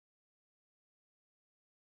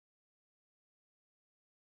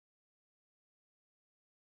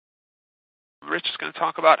Rich is going to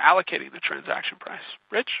talk about allocating the transaction price.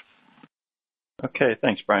 Rich? Okay,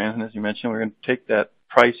 thanks, Brian. And as you mentioned, we're going to take that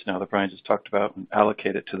price now that Brian just talked about and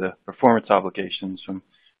allocate it to the performance obligations from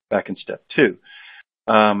back in step 2.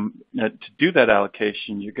 Now, to do that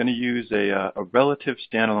allocation, you're going to use a relative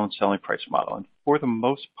standalone selling price model. And for the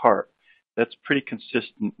most part, that's pretty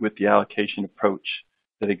consistent with the allocation approach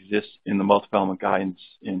that exists in the multiple element guidance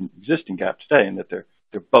in existing GAAP today, and that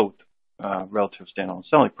they're both relative standalone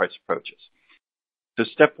selling price approaches. So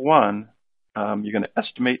step 1, you're going to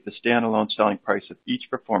estimate the standalone selling price of each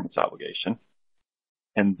performance obligation.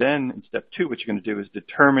 And then in step 2, what you're going to do is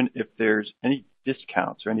determine if there's any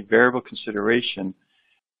discounts or any variable consideration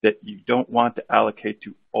that you don't want to allocate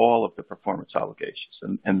to all of the performance obligations.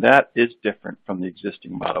 And that is different from the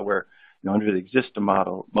existing model where, under the existing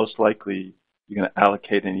model, most likely you're going to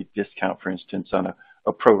allocate any discount, for instance, on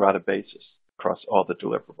a pro rata basis across all the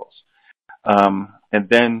deliverables. And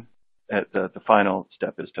then the final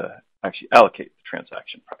step is to actually allocate the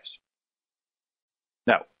transaction price.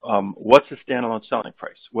 Now, what's a standalone selling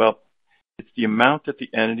price? Well, it's the amount that the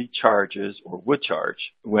entity charges or would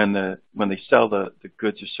charge when they sell the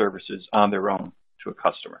goods or services on their own to a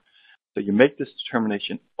customer. So you make this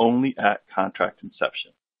determination only at contract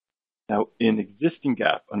inception. Now, in existing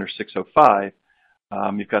GAAP under 605,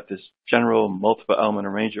 you've got this general multiple element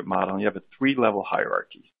arrangement model, and you have a 3-level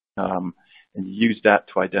hierarchy. And you use that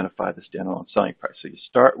to identify the standalone selling price. So you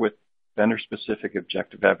start with vendor-specific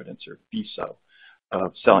objective evidence, or VSO,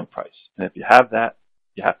 of selling price. And if you have that,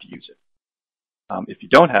 you have to use it. If you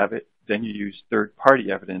don't have it, then you use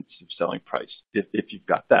third-party evidence of selling price, if you've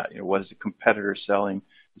got that. What is a competitor selling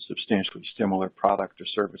a substantially similar product or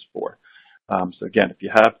service for? So again, if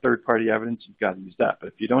you have third-party evidence, you've got to use that. But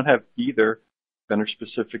if you don't have either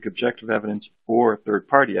vendor-specific objective evidence or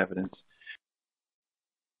third-party evidence,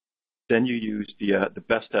 then you use the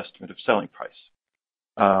best estimate of selling price.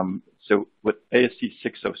 So what ASC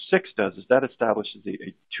 606 does is that establishes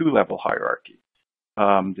a 2-level hierarchy.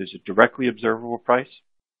 There's a directly observable price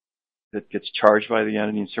that gets charged by the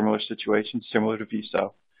entity in similar situations, similar to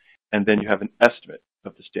VSO, and then you have an estimate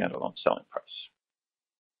of the standalone selling price.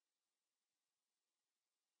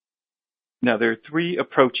 Now, there are 3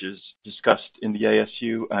 approaches discussed in the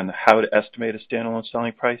ASU on how to estimate a standalone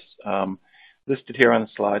selling price. Listed here on the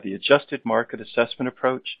slide, the adjusted market assessment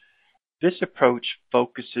approach. This approach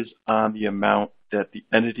focuses on the amount that the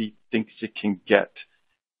entity thinks it can get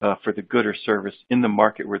for the good or service in the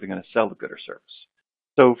market where they're going to sell the good or service.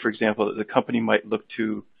 So, for example, the company might look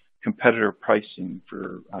to competitor pricing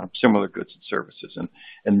for similar goods and services,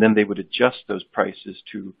 and then they would adjust those prices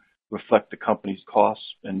to reflect the company's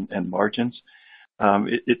costs and margins.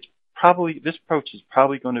 This approach is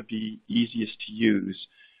probably going to be easiest to use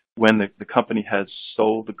when the company has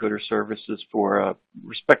sold the good or services for a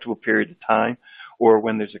respectable period of time, or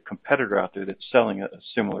when there's a competitor out there that's selling a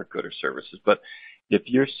similar good or services. But if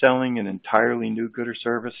you're selling an entirely new good or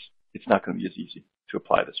service, it's not going to be as easy to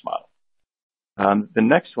apply this model. The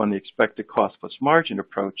next one, the expected cost plus margin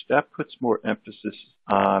approach, that puts more emphasis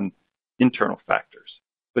on internal factors,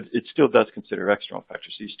 but it still does consider external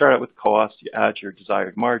factors. So you start out with cost, you add your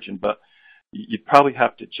desired margin, but you probably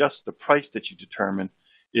have to adjust the price that you determine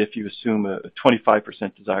if you assume a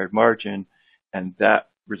 25% desired margin, and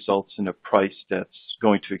that results in a price that's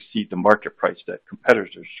going to exceed the market price that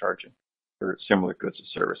competitors are charging for similar goods and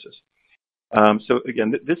services. So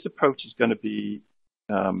again, this approach is going to be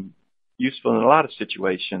useful in a lot of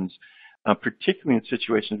situations, particularly in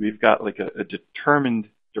situations where you've got like a determined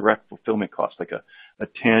direct fulfillment cost, like a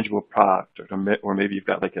tangible product, or maybe you've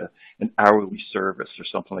got like an hourly service or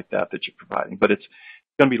something like that you're providing. But it's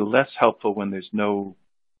going to be less helpful when there's no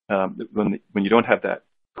when you don't have that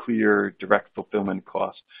clear direct fulfillment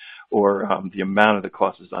cost, or the amount of the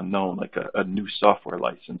cost is unknown, like a new software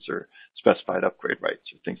license or specified upgrade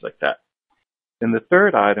rights or things like that. And the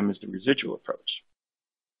third item is the residual approach.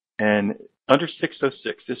 And under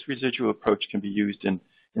 606, this residual approach can be used in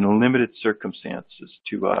limited circumstances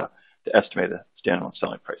to estimate a standalone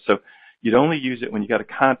selling price. So you'd only use it when you got a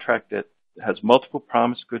contract that has multiple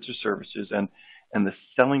promised goods or services, and the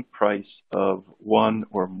selling price of one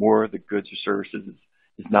or more of the goods or services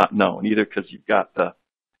is not known, either because you've got the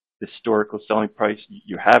historical selling price,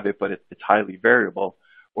 you have it, but it's highly variable,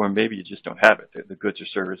 or maybe you just don't have it. The goods or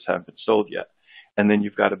services haven't been sold yet. And then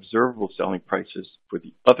you've got observable selling prices for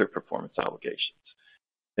the other performance obligations.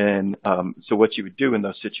 And so what you would do in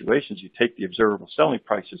those situations, you take the observable selling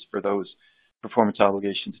prices for those performance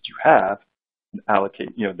obligations that you have and allocate,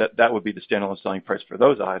 that would be the standalone selling price for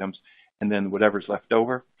those items. And then whatever's left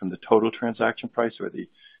over from the total transaction price, or the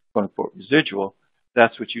quote-unquote residual,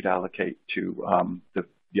 that's what you'd allocate to the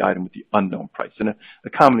the item with the unknown price. And a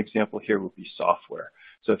common example here would be software.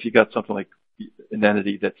 So if you got something like an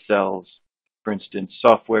entity that sells, for instance,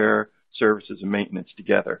 software, services, and maintenance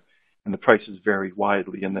together, and the prices vary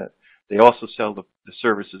widely in that they also sell the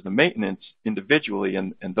services and maintenance individually,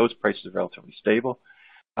 and those prices are relatively stable.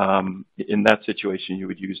 In that situation, you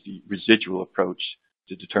would use the residual approach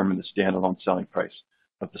to determine the standalone selling price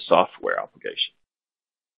of the software obligation.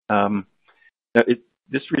 Now,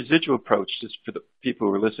 this residual approach, just for the people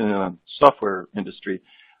who are listening on the software industry,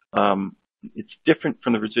 it's different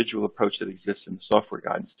from the residual approach that exists in the software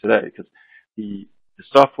guidance today, because the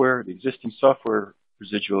existing software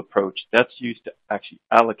residual approach, that's used to actually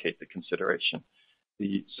allocate the consideration.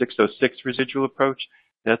 The 606 residual approach,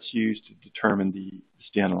 that's used to determine the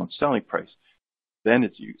standalone selling price. Then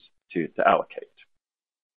it's used to allocate.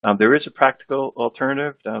 There is a practical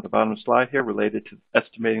alternative down at the bottom of the slide here related to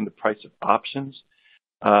estimating the price of options.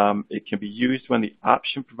 It can be used when the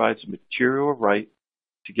option provides a material right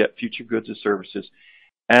to get future goods or services,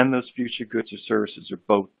 and those future goods or services are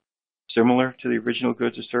both similar to the original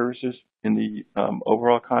goods or services in the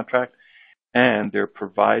overall contract, and they're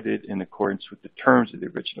provided in accordance with the terms of the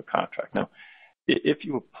original contract. Now, if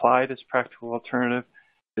you apply this practical alternative,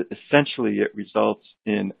 essentially it results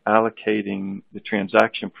in allocating the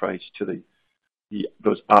transaction price to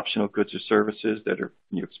those optional goods or services that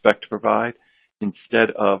you expect to provide,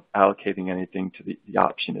 instead of allocating anything to the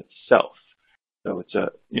option itself. So it's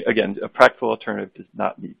again, a practical alternative does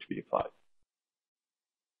not need to be applied.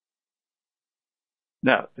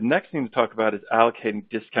 Now, the next thing to talk about is allocating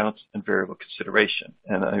discounts and variable consideration.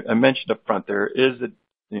 And I mentioned up front, there is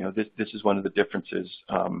this is one of the differences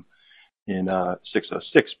in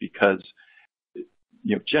 606, because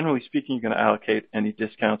generally speaking, you're going to allocate any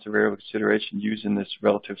discounts or variable consideration using this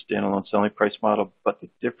relative standalone selling price model. But the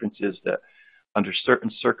difference is that under certain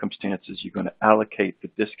circumstances, you're going to allocate the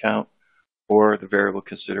discount or the variable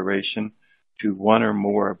consideration to one or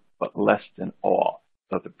more, but less than all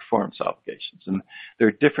of the performance obligations. And there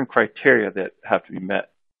are different criteria that have to be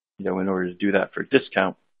met, in order to do that for a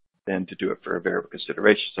discount than to do it for a variable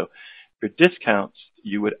consideration. So for discounts,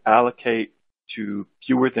 you would allocate to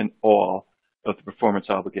fewer than all of the performance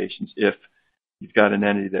obligations if you've got an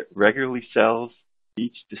entity that regularly sells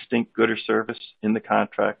each distinct good or service in the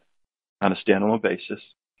contract on a standalone basis.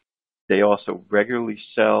 They also regularly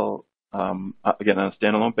sell, again, on a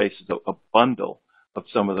standalone basis, a bundle of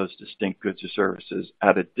some of those distinct goods or services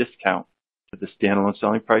at a discount to the standalone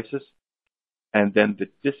selling prices. And then the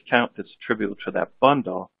discount that's attributable to that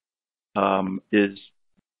bundle is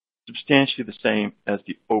substantially the same as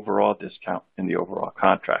the overall discount in the overall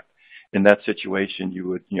contract. In that situation, you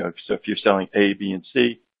would, so if you're selling A, B, and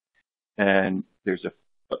C, and there's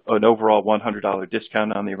an overall $100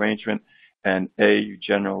 discount on the arrangement, and A, you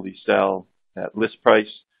generally sell at list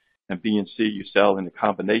price, and B and C, you sell in a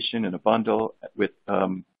combination in a bundle with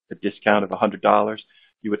a discount of $100,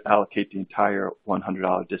 you would allocate the entire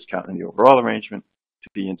 $100 discount in the overall arrangement to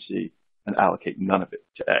B and C and allocate none of it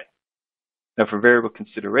to A. Now, for variable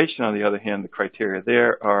consideration, on the other hand, the criteria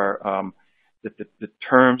there are that the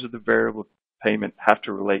terms of the variable payment have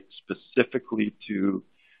to relate specifically to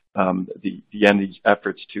the entity's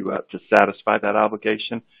efforts to satisfy that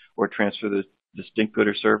obligation or transfer the distinct good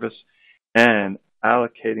or service, and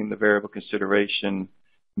allocating the variable consideration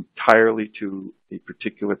entirely to a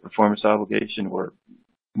particular performance obligation or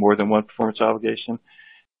more than one performance obligation.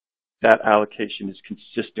 That allocation is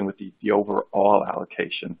consistent with the overall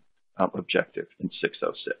allocation objective in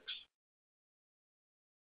 606.